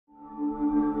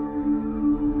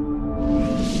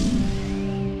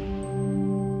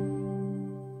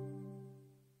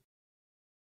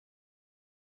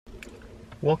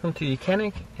Welcome to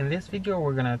YOUCANIC. In this video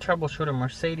we're going to troubleshoot a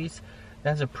Mercedes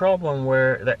that has a problem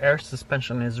where the air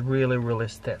suspension is really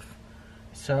stiff.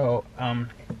 So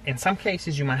in some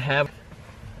cases you might have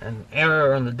an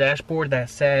error on the dashboard that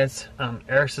says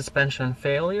air suspension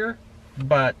failure,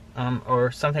 but or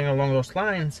something along those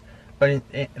lines, but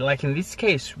like in this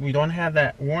case we don't have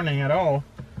that warning at all,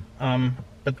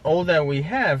 but all that we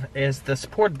have is the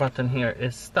sport button here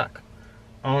is stuck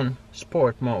on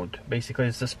sport mode. Basically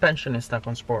the suspension is stuck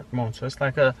on sport mode, so it's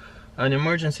like an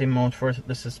emergency mode for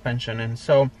the suspension. And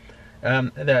so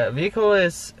the vehicle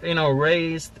is,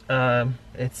 raised.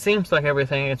 It seems like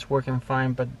everything it's working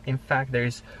fine, but in fact there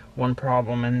is one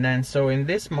problem. And then so in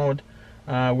this mode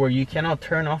where you cannot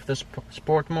turn off the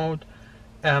sport mode,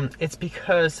 it's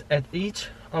because at each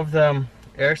of the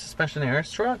air suspension air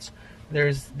struts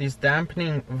there's these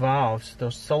dampening valves,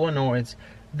 those solenoids,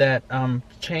 that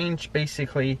change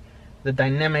basically the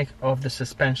dynamic of the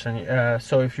suspension.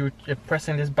 So if you're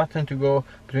pressing this button to go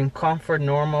between comfort,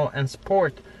 normal, and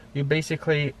sport, you're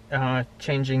basically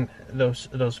changing those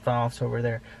valves over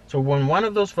there. So when one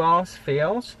of those valves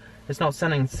fails, it's not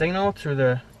sending signal to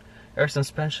the air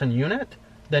suspension unit,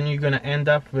 then you're going to end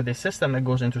up with a system that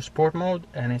goes into sport mode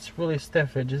and it's really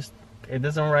stiff. It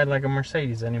doesn't ride like a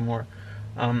Mercedes anymore.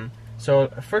 So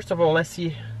first of all, let's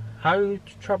see how you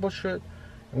troubleshoot,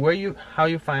 how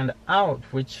you find out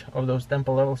which of those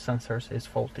damper level sensors is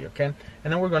faulty, okay?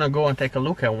 And then we're gonna go and take a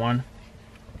look at one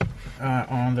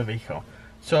on the vehicle.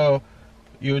 So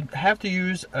you have to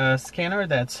use a scanner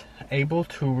that's able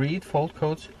to read fault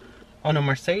codes on a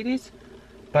Mercedes,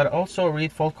 but also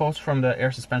read fault codes from the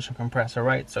air suspension compressor,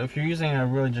 right? So if you're using a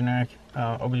really generic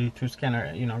OBD2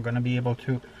 scanner, you're not gonna be able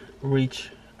to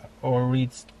reach or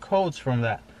read codes from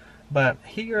that. But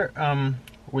here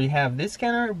we have this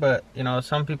scanner, but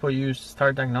some people use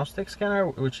System Diagnostic Scanner,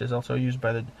 which is also used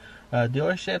by the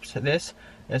dealerships. This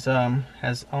is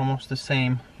has almost the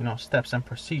same steps and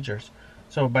procedures.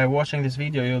 So by watching this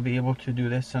video you'll be able to do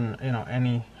this in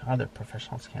any other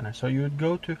professional scanner. So you would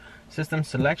go to System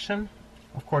Selection.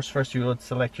 Of course, first you would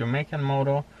select your make and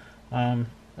model.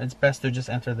 It's best to just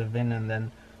enter the VIN and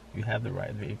then you have the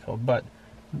right vehicle. But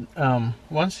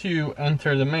once you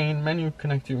enter the main menu,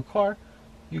 connect to your car,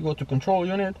 you go to control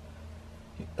unit.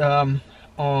 For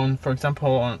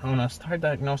example, on a Start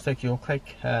Diagnostic, you'll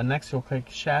click next. You'll click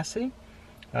chassis.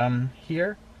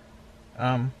 Here,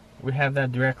 we have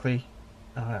that directly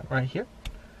right here.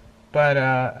 But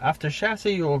after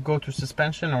chassis, you will go to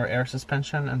suspension or air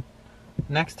suspension, and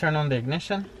next turn on the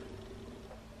ignition.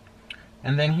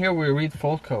 And then here we read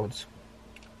fault codes.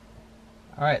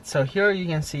 All right, so here you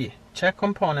can see check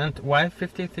component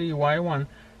Y53Y1.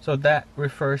 So that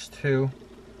refers to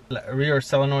rear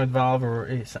solenoid valve, or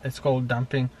it's called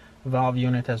damping valve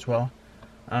unit as well.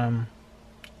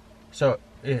 So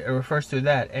it refers to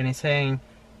that, and it's saying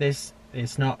this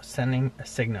is not sending a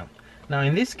signal. Now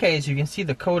in this case you can see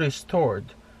the code is stored,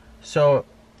 so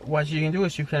what you can do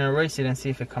is you can erase it and see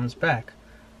if it comes back,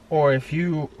 or if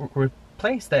you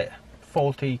replace that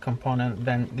faulty component,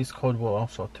 then this code will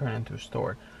also turn into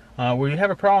stored. Where you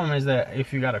have a problem is that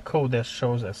if you got a code that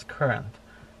shows as current,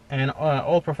 and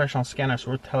all professional scanners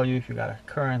will tell you if you got a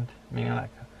current, meaning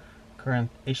like a current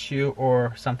issue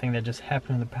or something that just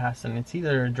happened in the past, and it's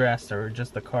either addressed or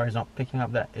just the car is not picking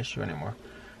up that issue anymore.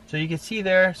 So you can see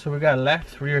there, so we got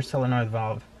left rear solenoid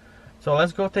valve. So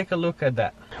let's go take a look at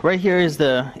that. Right here is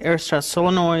the Airstrike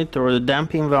Solenoid, or the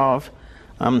damping valve.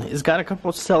 It's got a couple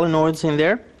of solenoids in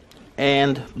there,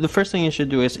 and the first thing you should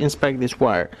do is inspect this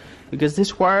wire, because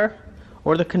this wire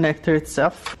or the connector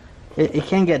itself, it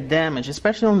can get damaged,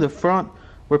 especially on the front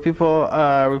where people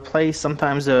replace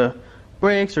sometimes the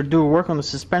brakes or do work on the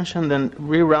suspension, then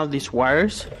reroute these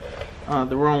wires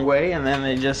the wrong way, and then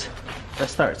that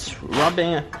starts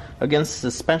rubbing against the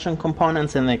suspension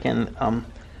components, and they can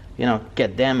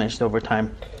get damaged over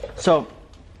time. So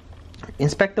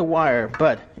inspect the wire,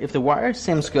 but if the wire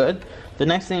seems good, the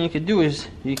next thing you could do is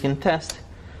you can test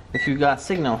if you got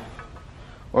signal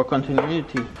or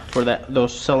continuity for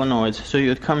those solenoids. So you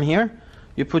would come here,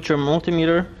 you put your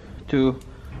multimeter to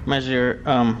measure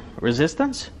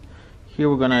resistance. Here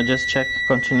we're gonna just check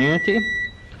continuity,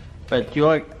 but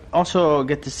you also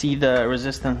get to see the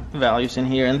resistance values in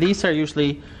here, and these are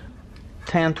usually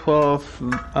 10-12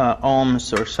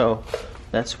 ohms or so.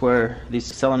 That's where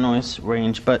these solenoids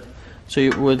range. But so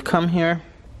you would come here,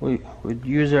 we would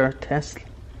use our test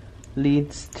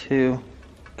leads to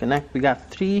connect. We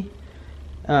got 3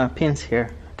 pins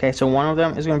here. Okay, so one of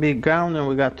them is going to be ground, and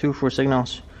we got 2 for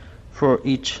signals for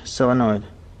each solenoid.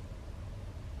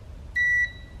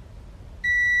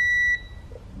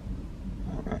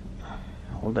 All right,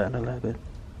 hold that a little bit.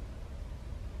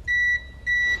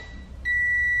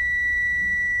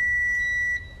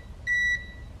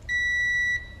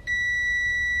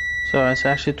 So it's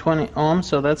actually 20 ohms,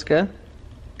 so that's good.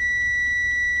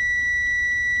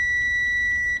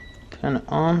 10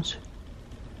 ohms.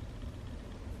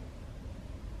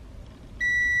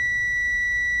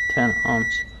 10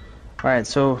 ohms. Alright,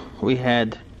 so we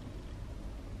had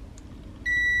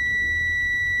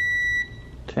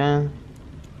 10.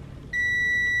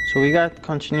 So we got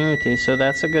continuity, so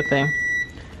that's a good thing.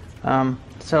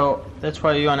 So that's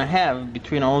why you want to have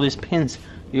between all these pins,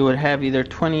 you would have either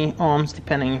 20 ohms,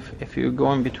 depending if you're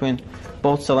going between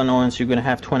both solenoids, you're going to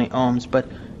have 20 ohms, but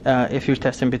if you're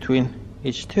testing between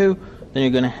each two, then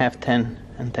you're going to have 10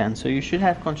 and 10. So you should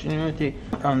have continuity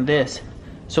on this.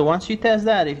 So once you test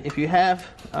that, if you have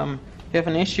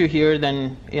an issue here,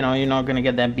 then you're not going to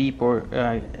get that beep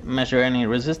or measure any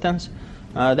resistance.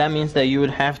 That means that you would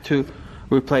have to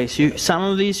replace. Some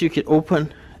of these you could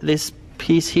open this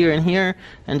piece here and here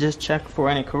and just check for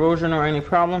any corrosion or any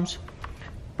problems.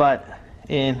 But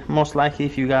most likely,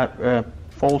 if you got a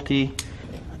faulty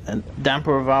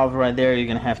damper valve right there, you're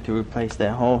gonna have to replace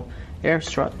that whole air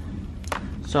strut.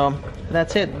 So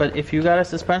that's it. But if you got a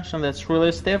suspension that's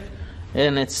really stiff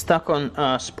and it's stuck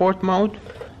on sport mode,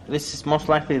 this is most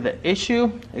likely the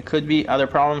issue. It could be other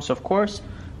problems, of course,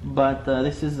 but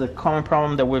this is a common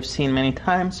problem that we've seen many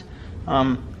times.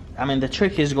 I mean, the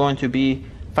trick is going to be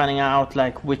finding out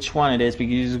like which one it is,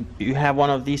 because you have one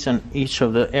of these on each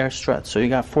of the air struts, so you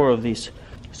got 4 of these.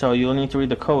 So you'll need to read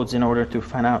the codes in order to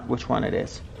find out which one it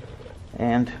is.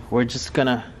 And we're just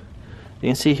gonna, you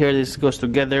can see here, this goes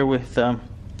together with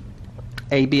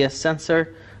ABS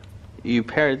sensor. You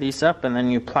pair these up and then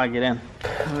you plug it in.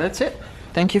 And that's it.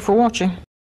 Thank you for watching.